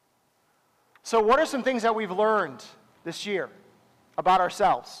So what are some things that we've learned this year about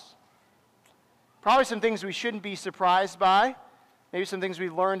ourselves? Probably some things we shouldn't be surprised by. Maybe some things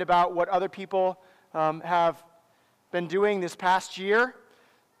we've learned about what other people have been doing this past year.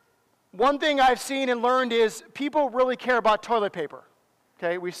 One thing I've seen and learned is people really care about toilet paper.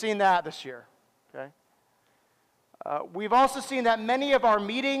 Okay, we've seen that this year. Okay, we've also seen that many of our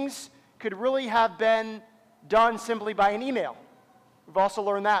meetings could really have been done simply by an email. We've also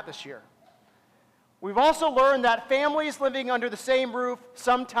learned that this year. We've also learned that families living under the same roof,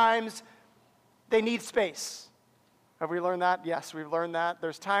 sometimes they need space. Have we learned that? Yes, we've learned that.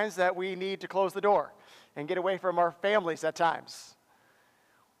 There's times that we need to close the door and get away from our families at times.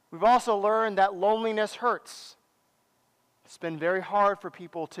 We've also learned that loneliness hurts. It's been very hard for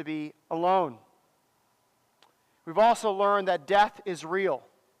people to be alone. We've also learned that death is real,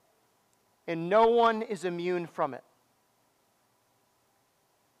 and no one is immune from it.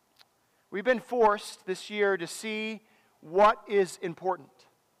 We've been forced this year to see what is important.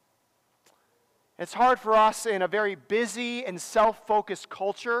 It's hard for us in a very busy and self-focused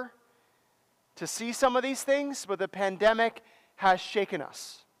culture to see some of these things, but the pandemic has shaken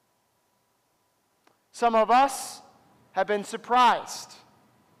us. Some of us have been surprised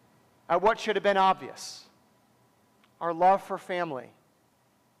at what should have been obvious. Our love for family,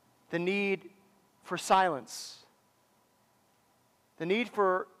 the need for silence, the need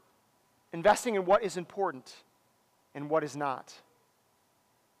for investing in what is important and what is not.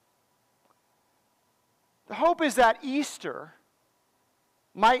 The hope is that Easter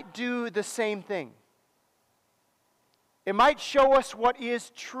might do the same thing. It might show us what is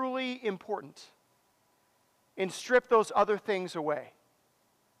truly important and strip those other things away.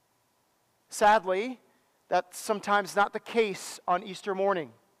 Sadly, that's sometimes not the case on Easter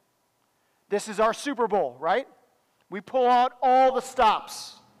morning. This is our Super Bowl, right? We pull out all the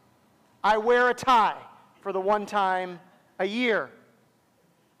stops. I wear a tie for the one time a year.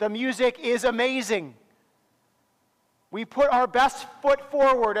 The music is amazing. We put our best foot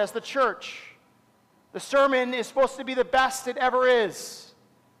forward as the church. The sermon is supposed to be the best it ever is.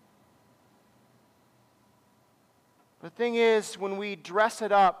 The thing is, when we dress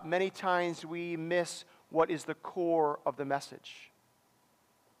it up, many times we miss what is the core of the message.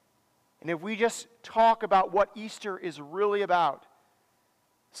 And if we just talk about what Easter is really about,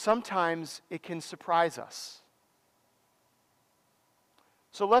 sometimes it can surprise us.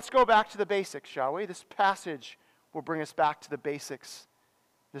 So let's go back to the basics, shall we? This passage will bring us back to the basics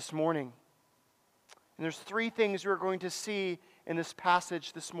this morning. And there's three things we're going to see in this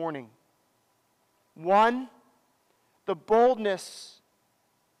passage this morning. One, the boldness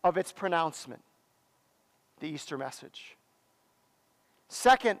of its pronouncement, the Easter message.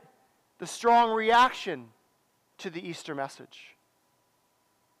 Second, the strong reaction to the Easter message.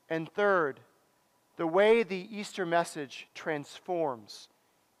 And third, the way the Easter message transforms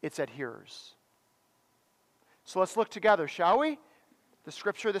its adherers. So let's look together, shall we? The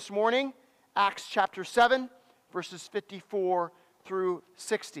scripture this morning, Acts chapter 7, verses 54 through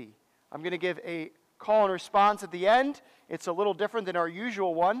 60. I'm going to give a call and response at the end. It's a little different than our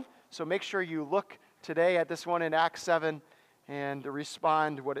usual one, so make sure you look today at this one in Acts 7 and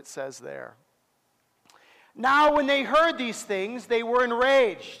respond what it says there. Now when they heard these things, they were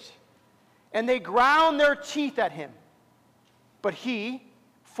enraged, and they ground their teeth at him. But he,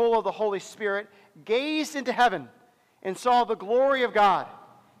 full of the Holy Spirit, gazed into heaven and saw the glory of God,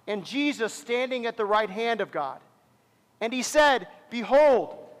 and Jesus standing at the right hand of God. And he said,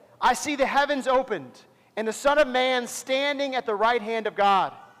 "Behold, I see the heavens opened, and the Son of Man standing at the right hand of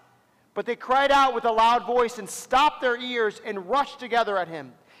God." But they cried out with a loud voice and stopped their ears and rushed together at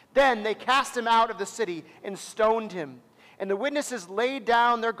him. Then they cast him out of the city and stoned him. And the witnesses laid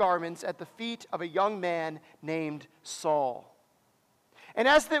down their garments at the feet of a young man named Saul. And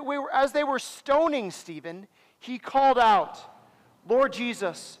as they were stoning Stephen, he called out, "Lord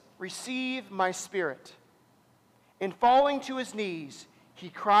Jesus, receive my spirit." And falling to his knees, he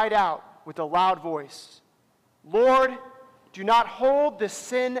cried out with a loud voice, "Lord, do not hold this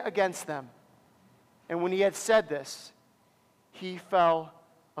sin against them." And when he had said this, he fell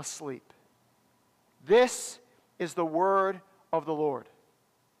asleep. This is the word of the Lord.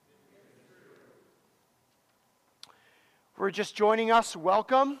 If we're just joining us,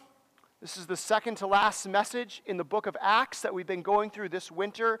 welcome. This is the second to last message in the book of Acts that we've been going through this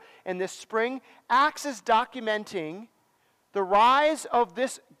winter and this spring. Acts is documenting the rise of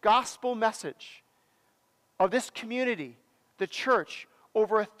this gospel message, of this community, the church,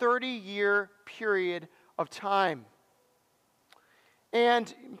 over a 30-year period of time.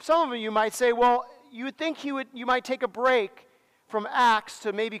 And some of you might say, well, you would think you might take a break from Acts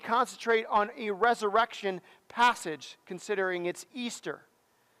to maybe concentrate on a resurrection passage, considering it's Easter?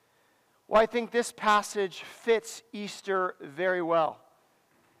 Well, I think this passage fits Easter very well.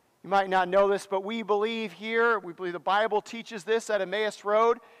 You might not know this, but we believe the Bible teaches this at Emmaus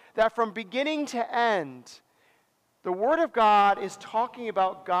Road, that from beginning to end, the Word of God is talking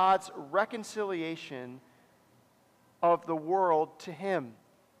about God's reconciliation of the world to Him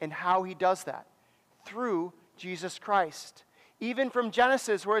and how He does that through Jesus Christ. Even from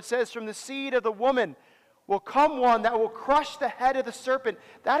Genesis, where it says, from the seed of the woman will come one that will crush the head of the serpent.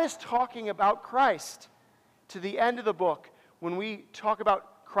 That is talking about Christ. To the end of the book, when we talk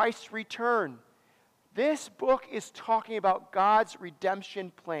about Christ's return, this book is talking about God's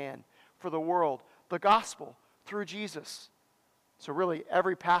redemption plan for the world, the gospel, through Jesus. So really,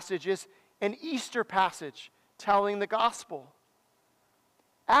 every passage is an Easter passage telling the gospel.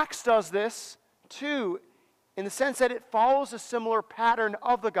 Acts does this too, in the sense that it follows a similar pattern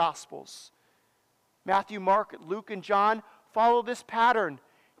of the Gospels. Matthew, Mark, Luke, and John follow this pattern.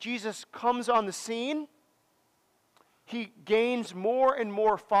 Jesus comes on the scene. He gains more and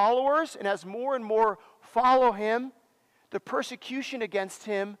more followers, and as more and more follow him, the persecution against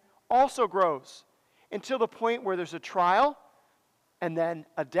him also grows until the point where there's a trial, and then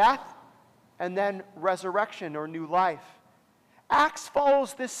a death, and then resurrection or new life. Acts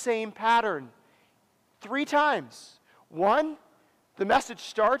follows this same pattern 3 times. 1, the message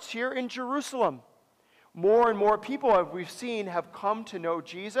starts here in Jerusalem. More and more people, as we've seen, have come to know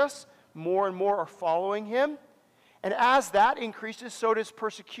Jesus. More and more are following him. And as that increases, so does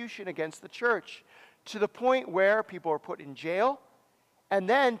persecution against the church, to the point where people are put in jail, and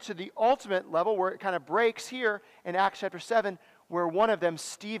then to the ultimate level where it kind of breaks here in Acts chapter 7, where one of them,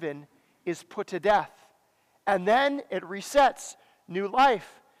 Stephen, is put to death. And then it resets, new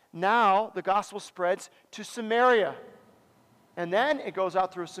life. Now the gospel spreads to Samaria. And then it goes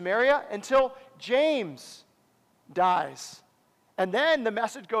out through Samaria until James dies. And then the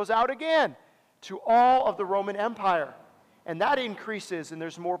message goes out again to all of the Roman Empire. And that increases, and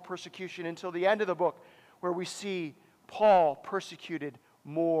there's more persecution until the end of the book, where we see Paul persecuted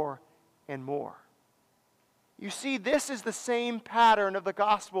more and more. You see, this is the same pattern of the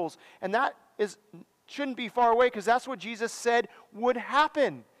Gospels, and that shouldn't be far away, because that's what Jesus said would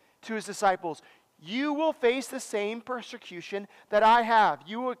happen to his disciples. You will face the same persecution that I have.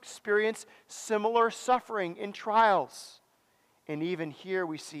 You will experience similar suffering in trials. And even here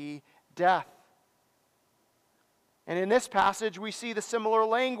we see death. And in this passage, we see the similar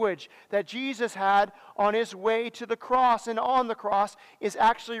language that Jesus had on his way to the cross and on the cross is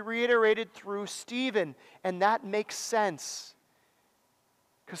actually reiterated through Stephen. And that makes sense,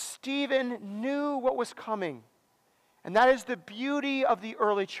 because Stephen knew what was coming. And that is the beauty of the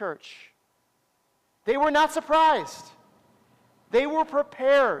early church. They were not surprised. They were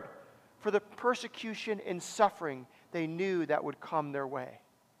prepared for the persecution and suffering they knew that would come their way.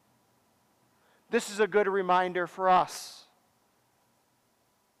 This is a good reminder for us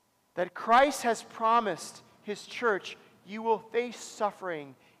that Christ has promised his church, you will face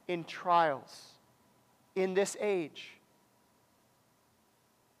suffering in trials in this age.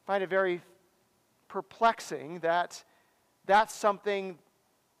 I find it very perplexing that that's something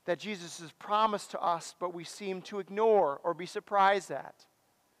that Jesus has promised to us, but we seem to ignore or be surprised at.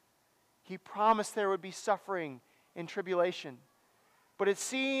 He promised there would be suffering and tribulation. But it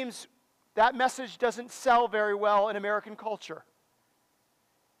seems that message doesn't sell very well in American culture.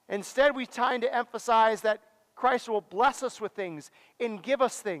 Instead, we tend to emphasize that Christ will bless us with things and give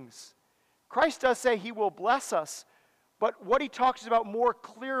us things. Christ does say he will bless us, but what he talks about more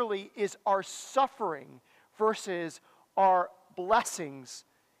clearly is our suffering versus our blessings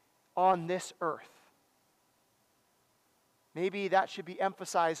on this earth. Maybe that should be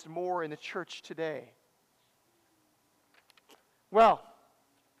emphasized more in the church today. Well,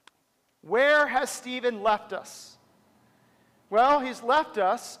 where has Stephen left us? Well, he's left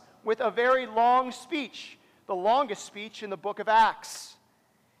us with a very long speech, the longest speech in the book of Acts.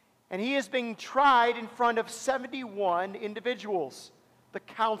 And he is being tried in front of 71 individuals, the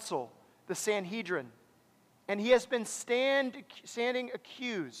council, the Sanhedrin. And he has been standing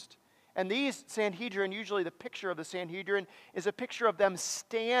accused. And these Sanhedrin, usually the picture of the Sanhedrin is a picture of them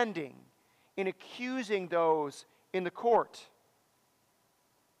standing in accusing those in the court.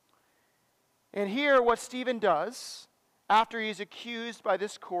 And here, what Stephen does, after he's accused by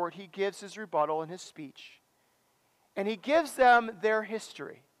this court, he gives his rebuttal in his speech. And he gives them their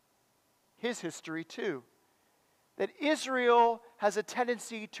history, his history too, that Israel has a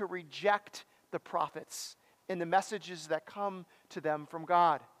tendency to reject the prophets and the messages that come to them from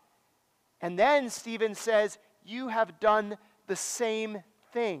God. And then Stephen says, you have done the same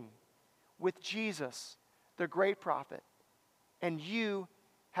thing with Jesus, the great prophet, and you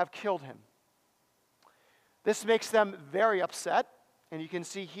have killed him. This makes them very upset, and you can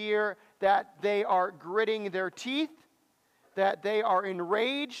see here that they are gritting their teeth, that they are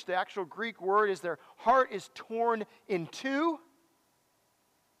enraged. The actual Greek word is their heart is torn in two.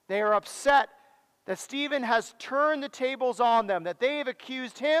 They are upset that Stephen has turned the tables on them, that they have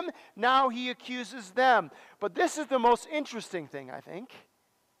accused him, now he accuses them. But this is the most interesting thing, I think,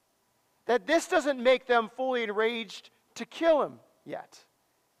 that this doesn't make them fully enraged to kill him yet.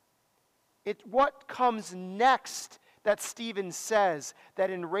 It's what comes next that Stephen says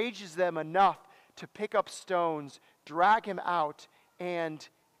that enrages them enough to pick up stones, drag him out, and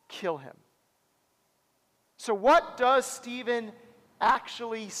kill him. So what does Stephen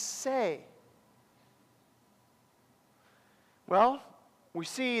actually say? Well, we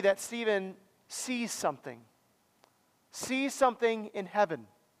see that Stephen sees something in heaven.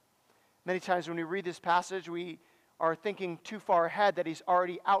 Many times when we read this passage, we are thinking too far ahead that he's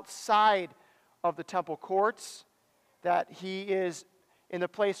already outside of the temple courts, that he is in the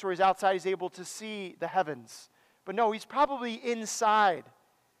place where he's outside, he's able to see the heavens. But no, he's probably inside.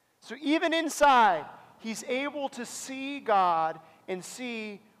 So even inside, he's able to see God and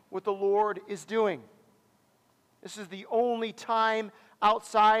see what the Lord is doing. This is the only time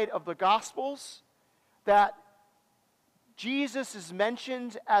outside of the Gospels that Jesus is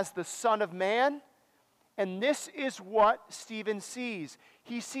mentioned as the Son of Man. And this is what Stephen sees.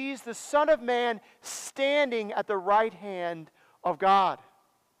 He sees the Son of Man standing at the right hand of God.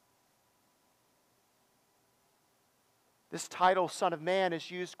 This title, Son of Man, is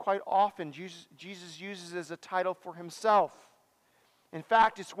used quite often. Jesus uses it as a title for himself. In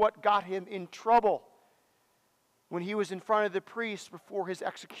fact, it's what got him in trouble when he was in front of the priest before his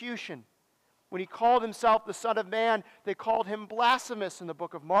execution. When he called himself the Son of Man, they called him blasphemous in the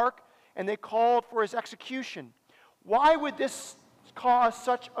book of Mark, and they called for his execution. Why would this cause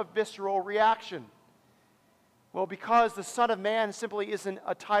such a visceral reaction? Well, because the Son of Man simply isn't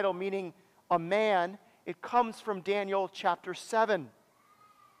a title meaning a man. It comes from Daniel chapter 7.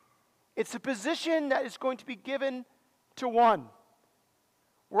 It's a position that is going to be given to one,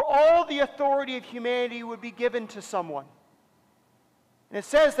 where all the authority of humanity would be given to someone. And it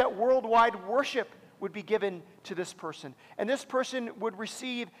says that worldwide worship would be given to this person. And this person would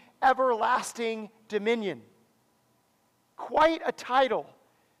receive everlasting dominion. Quite a title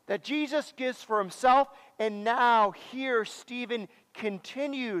that Jesus gives for himself. And now here Stephen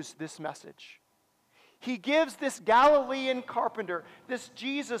continues this message. He gives this Galilean carpenter, this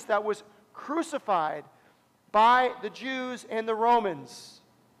Jesus that was crucified by the Jews and the Romans,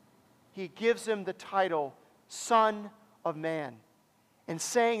 he gives him the title Son of Man, and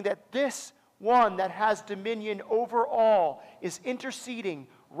saying that this one that has dominion over all is interceding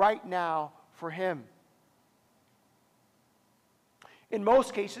right now for him. In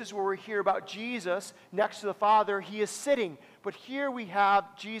most cases where we hear about Jesus next to the Father, he is sitting. But here we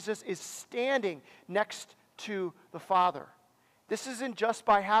have Jesus is standing next to the Father. This isn't just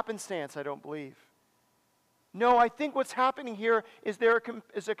by happenstance, I don't believe. No, I think what's happening here is there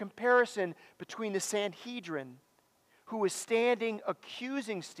is a comparison between the Sanhedrin, who is standing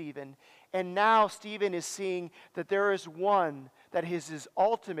accusing Stephen, and now Stephen is seeing that there is one that is his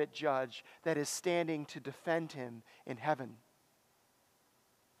ultimate judge that is standing to defend him in heaven.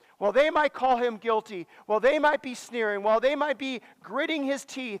 While they might call him guilty, while they might be sneering, while they might be gritting his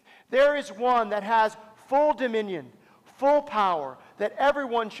teeth, there is one that has full dominion, full power, that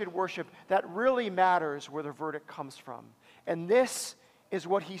everyone should worship, that really matters where the verdict comes from. And this is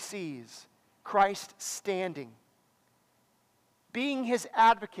what he sees, Christ standing, being his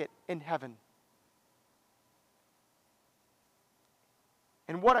advocate in heaven.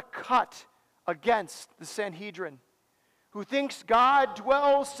 And what a cut against the Sanhedrin, who thinks God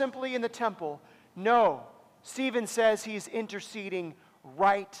dwells simply in the temple. No, Stephen says he's interceding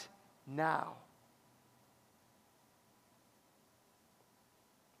right now.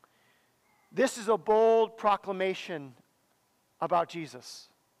 This is a bold proclamation about Jesus.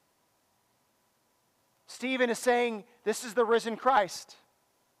 Stephen is saying, this is the risen Christ.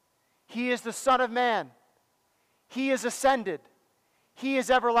 He is the Son of Man. He is ascended. He is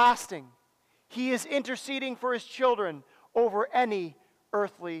everlasting. He is interceding for his children over any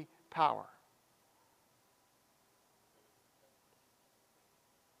earthly power.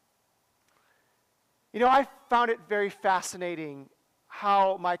 You know, I found it very fascinating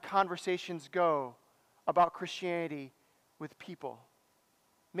how my conversations go about Christianity with people.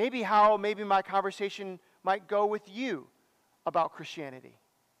 Maybe my conversation might go with you about Christianity.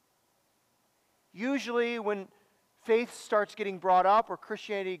 Usually when faith starts getting brought up or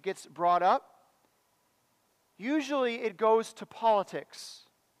Christianity gets brought up, usually it goes to politics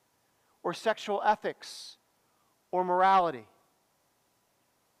or sexual ethics or morality.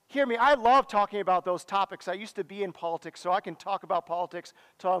 Hear me, I love talking about those topics. I used to be in politics, so I can talk about politics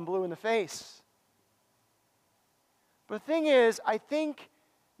till I'm blue in the face. But the thing is, I think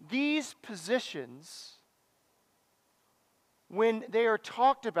these positions, when they are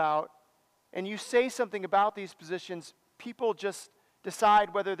talked about and you say something about these positions, people just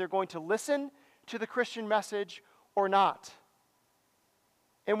decide whether they're going to listen to the Christian message or not.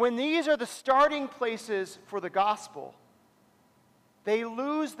 And when these are the starting places for the gospel, they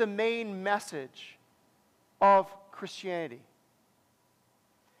lose the main message of Christianity.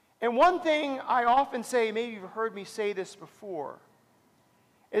 And one thing I often say, maybe you've heard me say this before,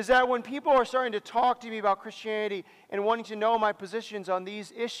 is that when people are starting to talk to me about Christianity and wanting to know my positions on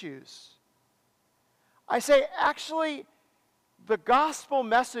these issues, I say, actually, the gospel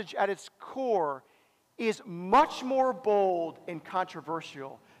message at its core is much more bold and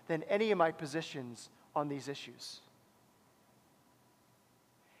controversial than any of my positions on these issues.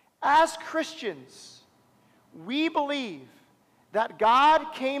 As Christians, we believe that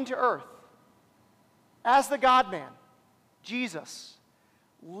God came to earth as the God-man, Jesus,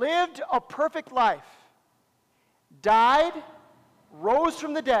 lived a perfect life, died, rose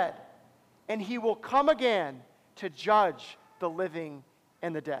from the dead, and he will come again to judge the living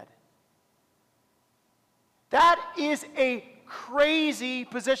and the dead. That is a crazy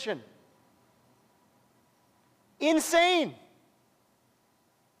position. Insane.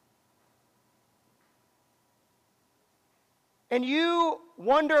 And you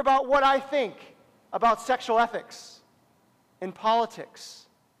wonder about what I think about sexual ethics and politics.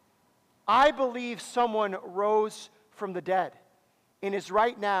 I believe someone rose from the dead and is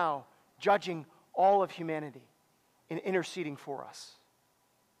right now judging all of humanity and interceding for us.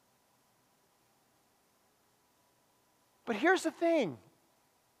 But here's the thing.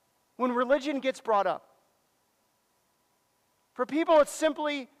 When religion gets brought up, for people it's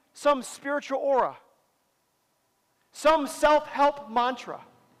simply some spiritual aura, some self-help mantra,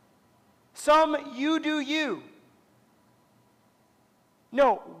 some you do you.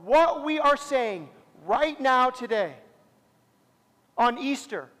 No, what we are saying right now today on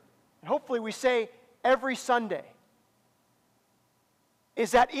Easter, and hopefully we say every Sunday,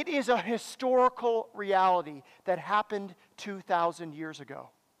 is that it is a historical reality that happened 2,000 years ago.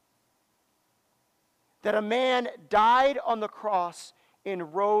 That a man died on the cross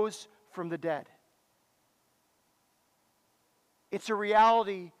and rose from the dead. It's a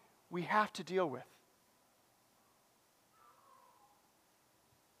reality we have to deal with.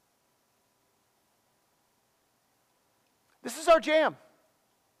 This is our jam.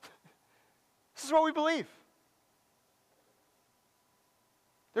 This is what we believe.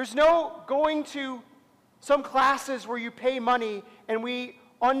 There's no going to some classes where you pay money and we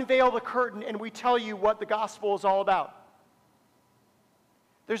unveil the curtain and we tell you what the gospel is all about.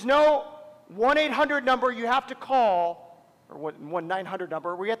 There's no 1-800 number you have to call, or 1-900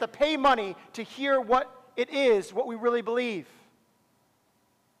 number, where you have to pay money to hear what it is, what we really believe.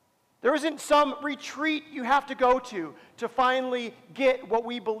 There isn't some retreat you have to go to finally get what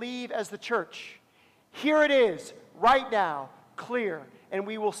we believe as the church. Here it is, right now, clear, and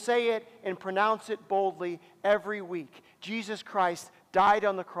we will say it and pronounce it boldly every week. Jesus Christ died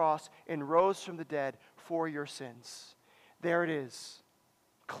on the cross and rose from the dead for your sins. There it is,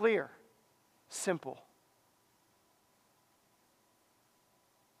 clear, simple.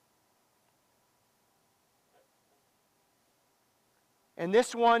 And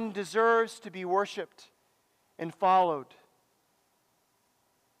this one deserves to be worshiped and followed.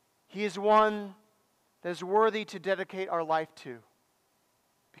 He is one that is worthy to dedicate our life to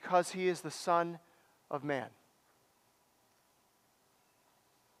because he is the Son of Man.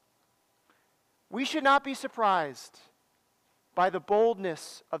 We should not be surprised by the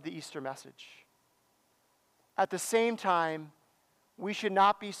boldness of the Easter message. At the same time, we should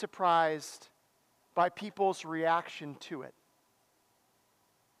not be surprised by people's reaction to it.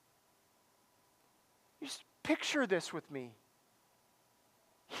 Just picture this with me.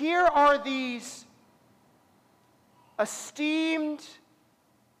 Here are these esteemed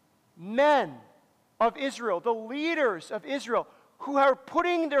men of Israel, the leaders of Israel, who are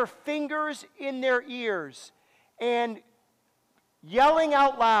putting their fingers in their ears and yelling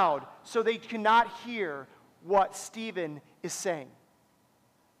out loud so they cannot hear what Stephen is saying.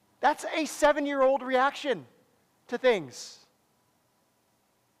 That's a 7-year-old reaction to things.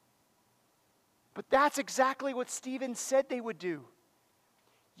 But that's exactly what Stephen said they would do.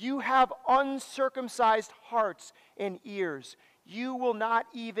 You have uncircumcised hearts and ears. You will not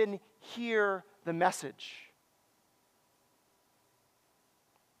even hear the message.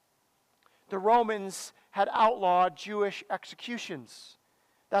 The Romans had outlawed Jewish executions.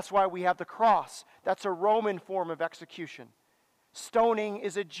 That's why we have the cross. That's a Roman form of execution. Stoning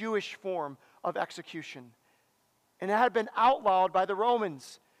is a Jewish form of execution. And it had been outlawed by the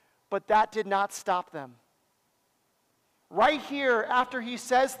Romans, but that did not stop them. Right here, after he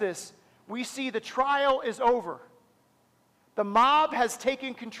says this, we see the trial is over. The mob has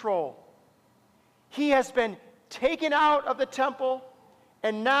taken control. He has been taken out of the temple,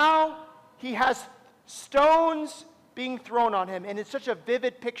 and now he has stones being thrown on him. And it's such a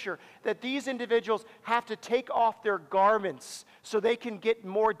vivid picture that these individuals have to take off their garments so they can get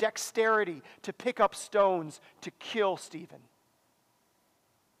more dexterity to pick up stones to kill Stephen.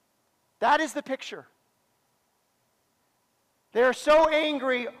 That is the picture. They are so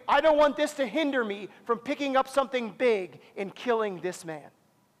angry, I don't want this to hinder me from picking up something big and killing this man.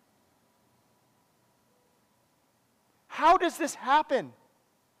 How does this happen?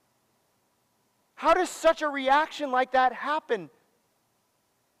 How does such a reaction like that happen?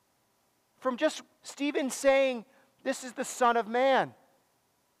 From just Stephen saying, this is the Son of Man,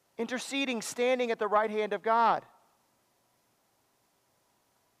 interceding, standing at the right hand of God.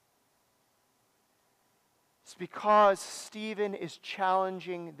 It's because Stephen is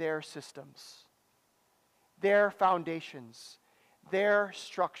challenging their systems, their foundations, their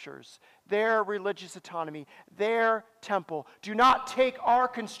structures, their religious autonomy, their temple. Do not take our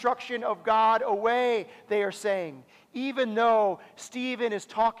construction of God away, they are saying. Even though Stephen is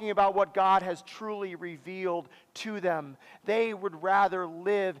talking about what God has truly revealed to them, they would rather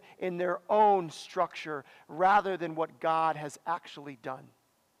live in their own structure rather than what God has actually done.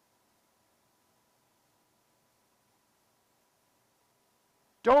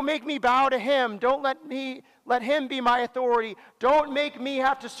 Don't make me bow to him. Don't let him be my authority. Don't make me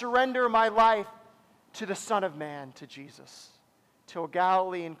have to surrender my life to the Son of Man, to Jesus, to a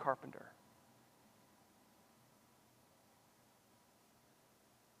Galilean carpenter.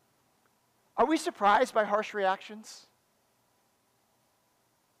 Are we surprised by harsh reactions?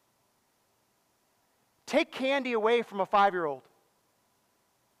 Take candy away from a 5-year-old.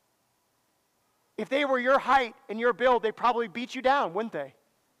 If they were your height and your build, they'd probably beat you down, wouldn't they?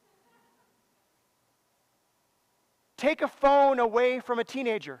 Take a phone away from a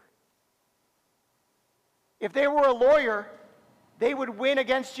teenager. If they were a lawyer, they would win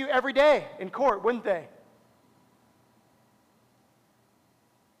against you every day in court, wouldn't they?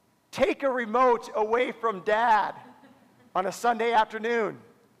 Take a remote away from dad on a Sunday afternoon,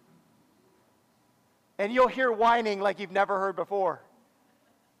 and you'll hear whining like you've never heard before.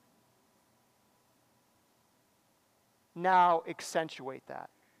 Now accentuate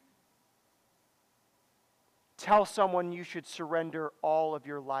that. Tell someone you should surrender all of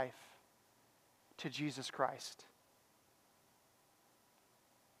your life to Jesus Christ.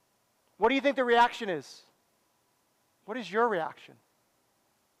 What do you think the reaction is? What is your reaction?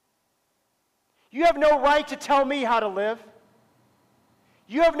 You have no right to tell me how to live.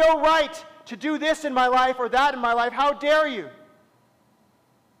 You have no right to do this in my life or that in my life. How dare you?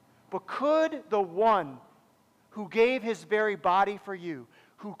 But could the one who gave his very body for you,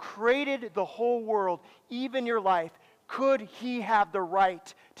 who created the whole world, even your life, could he have the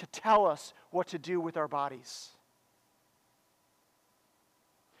right to tell us what to do with our bodies?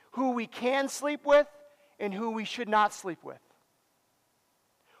 Who we can sleep with and who we should not sleep with.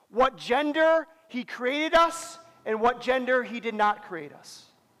 What gender he created us and what gender he did not create us.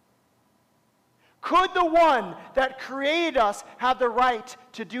 Could the one that created us have the right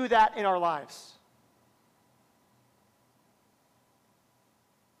to do that in our lives?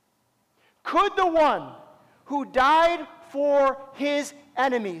 Could the one who died for his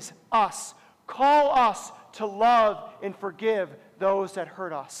enemies, us, call us to love and forgive those that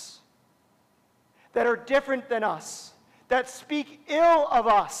hurt us, that are different than us, that speak ill of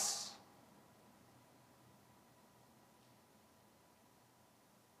us?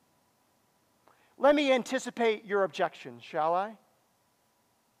 Let me anticipate your objections, shall I?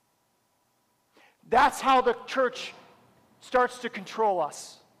 That's how the church starts to control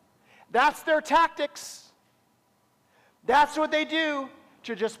us. That's their tactics. That's what they do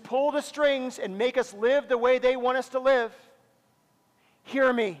to just pull the strings and make us live the way they want us to live.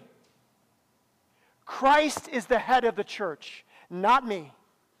 Hear me. Christ is the head of the church, not me,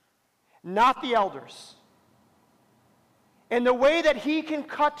 not the elders. And the way that he can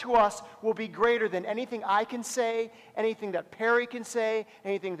cut to us will be greater than anything I can say, anything that Perry can say,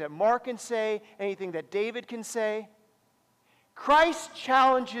 anything that Mark can say, anything that David can say. Christ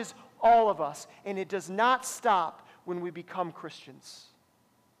challenges all of us, and it does not stop when we become Christians.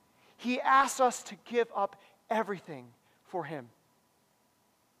 He asks us to give up everything for him.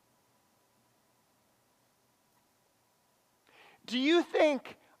 Do you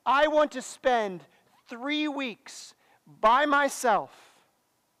think I want to spend 3 weeks by myself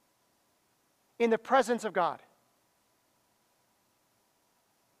in the presence of God?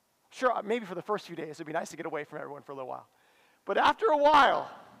 Sure, maybe for the first few days, it'd be nice to get away from everyone for a little while. But after a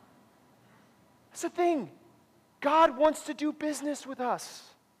while, that's the thing. God wants to do business with us.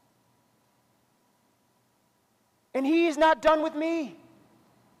 And he is not done with me.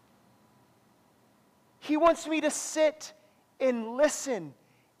 He wants me to sit and listen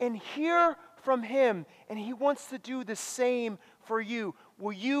and hear from him. And he wants to do the same for you.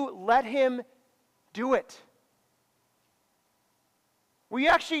 Will you let him do it? Will you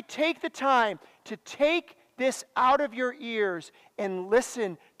actually take the time to take this out of your ears and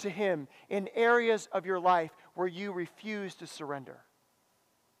listen to him in areas of your life where you refuse to surrender?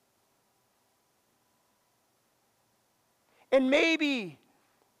 And maybe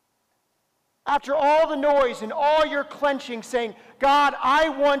after all the noise and all your clenching, saying, God, I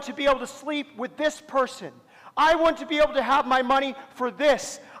want to be able to sleep with this person. I want to be able to have my money for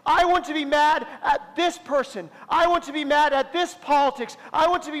this. I want to be mad at this person. I want to be mad at this politics. I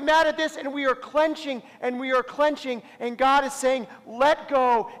want to be mad at this. And we are clenching and we are clenching. And God is saying, let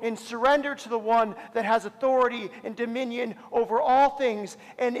go and surrender to the one that has authority and dominion over all things.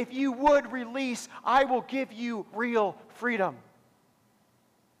 And if you would release, I will give you real freedom.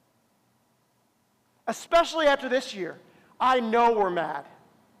 Especially after this year. I know we're mad.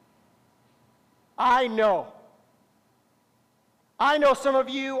 I know some of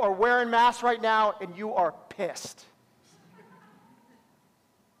you are wearing masks right now and you are pissed.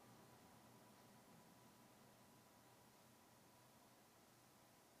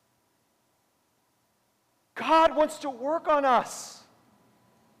 God wants to work on us.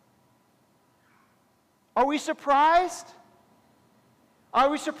 Are we surprised? Are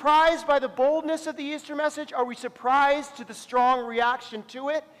we surprised by the boldness of the Easter message? Are we surprised to the strong reaction to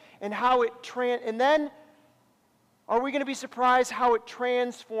it and how it and then are we going to be surprised how it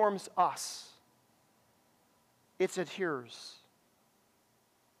transforms us, its adherers?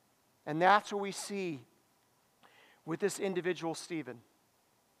 And that's what we see with this individual Stephen.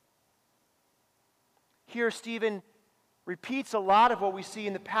 Here, Stephen repeats a lot of what we see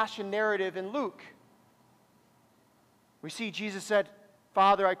in the Passion narrative in Luke. We see Jesus said,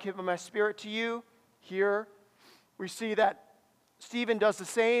 Father, I give my spirit to you. Here, we see that Stephen does the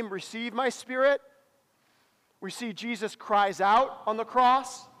same, receive my spirit. We see Jesus cries out on the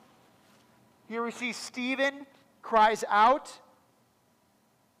cross. Here we see Stephen cries out.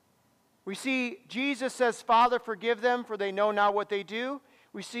 We see Jesus says, Father, forgive them, for they know not what they do.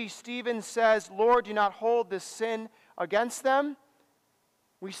 We see Stephen says, Lord, do not hold this sin against them.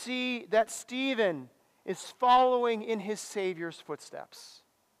 We see that Stephen is following in his Savior's footsteps.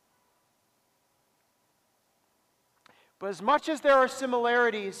 But as much as there are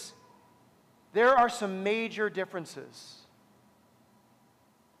similarities, there are some major differences.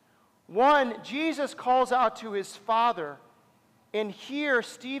 One, Jesus calls out to his Father, and here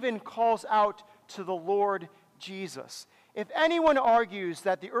Stephen calls out to the Lord Jesus. If anyone argues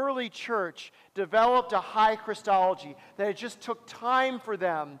that the early church developed a high Christology, that it just took time for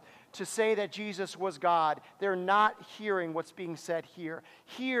them to say that Jesus was God, they're not hearing what's being said here.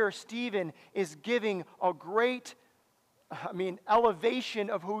 Here, Stephen is giving a great elevation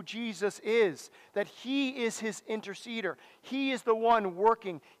of who Jesus is, that he is his interceder. He is the one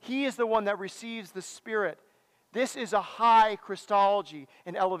working. He is the one that receives the Spirit. This is a high Christology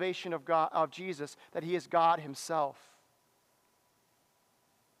and elevation of God, of Jesus, that he is God himself.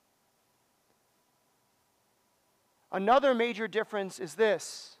 Another major difference is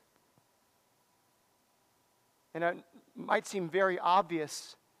this, and it might seem very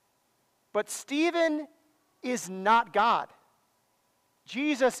obvious, but Stephen is not God.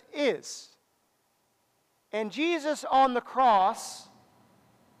 Jesus is. And Jesus on the cross,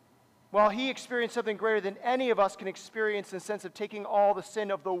 while he experienced something greater than any of us can experience in the sense of taking all the sin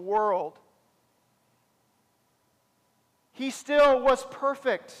of the world, he still was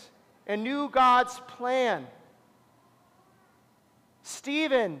perfect and knew God's plan.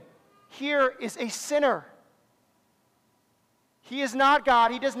 Stephen here is a sinner. He is not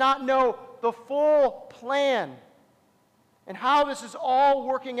God. He does not know the full plan and how this is all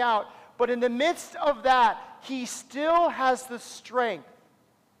working out. But in the midst of that, he still has the strength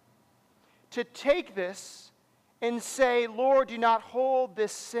to take this and say, Lord, do not hold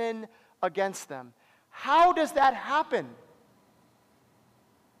this sin against them. How does that happen?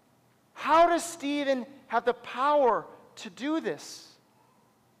 How does Stephen have the power to do this?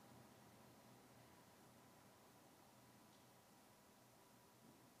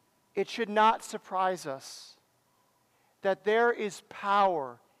 It should not surprise us that there is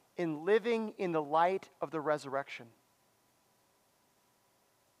power in living in the light of the resurrection.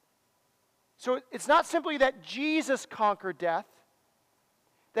 So it's not simply that Jesus conquered death,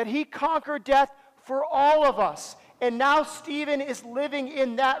 that he conquered death for all of us. And now Stephen is living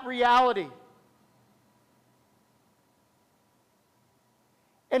in that reality.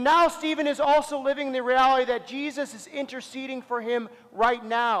 And now Stephen is also living the reality that Jesus is interceding for him right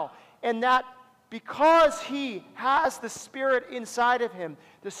now. And that because he has the Spirit inside of him,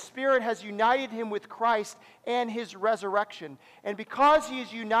 the Spirit has united him with Christ and his resurrection. And because he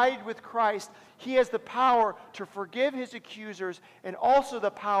is united with Christ, he has the power to forgive his accusers and also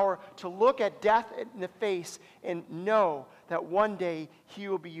the power to look at death in the face and know that one day he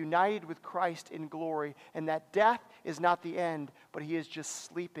will be united with Christ in glory, and that death is not the end, but he is just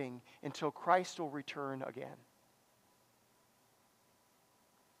sleeping until Christ will return again.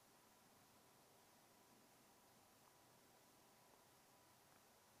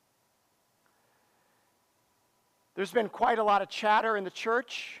 There's been quite a lot of chatter in the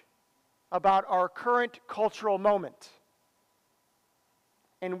church about our current cultural moment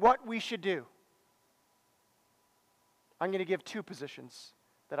and what we should do. I'm going to give two positions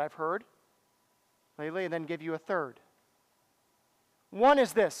that I've heard lately and then give you a third. One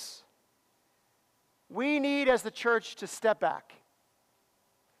is this: we need, as the church, to step back.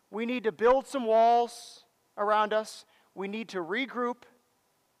 We need to build some walls around us. We need to regroup.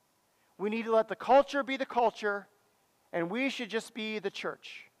 We need to let the culture be the culture, and we should just be the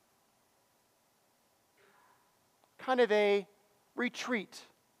church. Kind of a retreat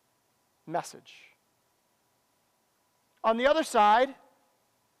message. On the other side,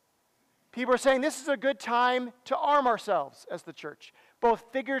 people are saying this is a good time to arm ourselves as the church, both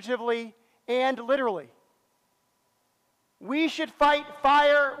figuratively and literally. We should fight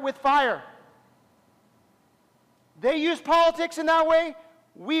fire with fire. They use politics in that way,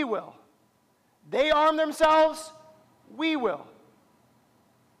 we will. They arm themselves, we will.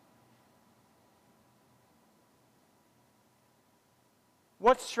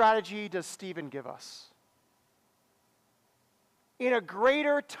 What strategy does Stephen give us? In a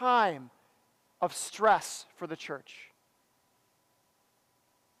greater time of stress for the church,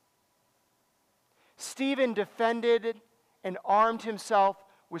 Stephen defended and armed himself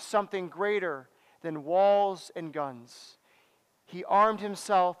with something greater than walls and guns. He armed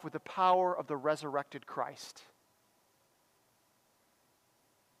himself with the power of the resurrected Christ.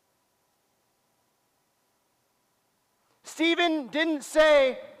 Stephen didn't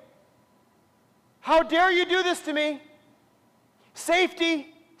say, "How dare you do this to me?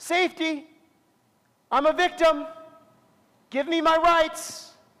 Safety, safety. I'm a victim. Give me my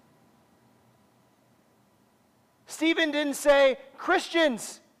rights." Stephen didn't say,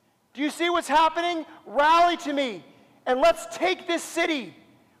 "Christians, do you see what's happening? Rally to me and let's take this city.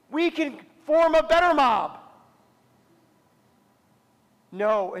 We can form a better mob."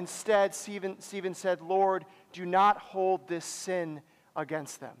 No, instead, Stephen said, "Lord, do not hold this sin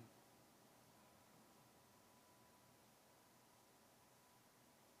against them."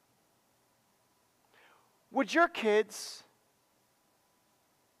 Would your kids,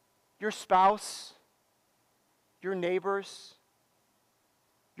 your spouse, your neighbors,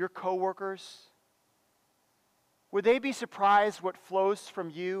 your coworkers, would they be surprised what flows from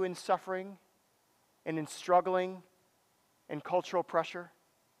you in suffering and in struggling and cultural pressure?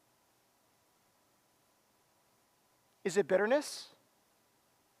 Is it bitterness?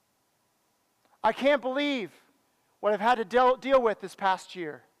 I can't believe what I've had to deal with this past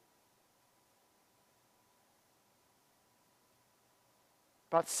year.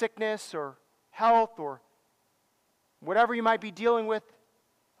 About sickness or health or whatever you might be dealing with,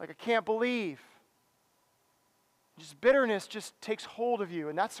 like, I can't believe. Just bitterness just takes hold of you,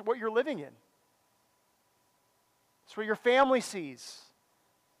 and that's what you're living in. It's what your family sees.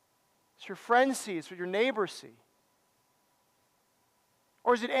 It's what your friends see. It's what your neighbors see.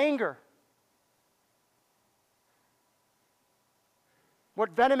 Or is it anger?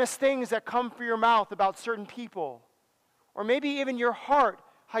 What venomous things that come from your mouth about certain people? Or maybe even your heart,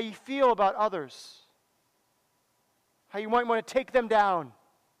 how you feel about others. How you might want to take them down.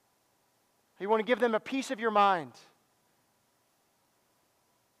 How you want to give them a piece of your mind.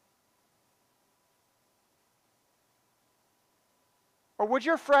 Or would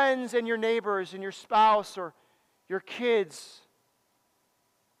your friends and your neighbors and your spouse or your kids,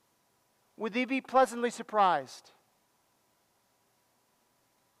 would they be pleasantly surprised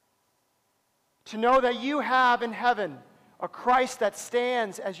To know that you have in heaven a Christ that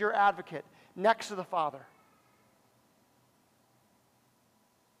stands as your advocate next to the Father.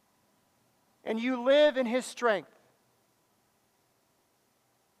 And you live in His strength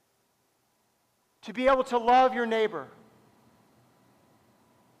to be able to love your neighbor,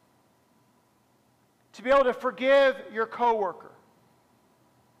 to be able to forgive your coworker,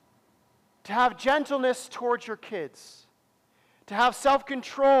 to have gentleness towards your kids, to have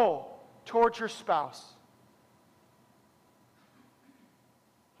self-control towards your spouse.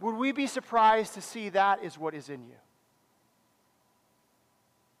 Would we be surprised to see that is what is in you?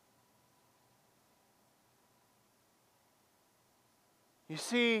 You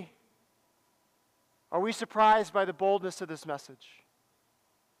see, are we surprised by the boldness of this message?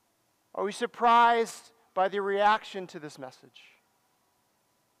 Are we surprised by the reaction to this message?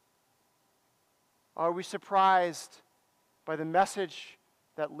 Are we surprised by the message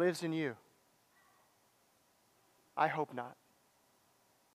that lives in you? I hope not.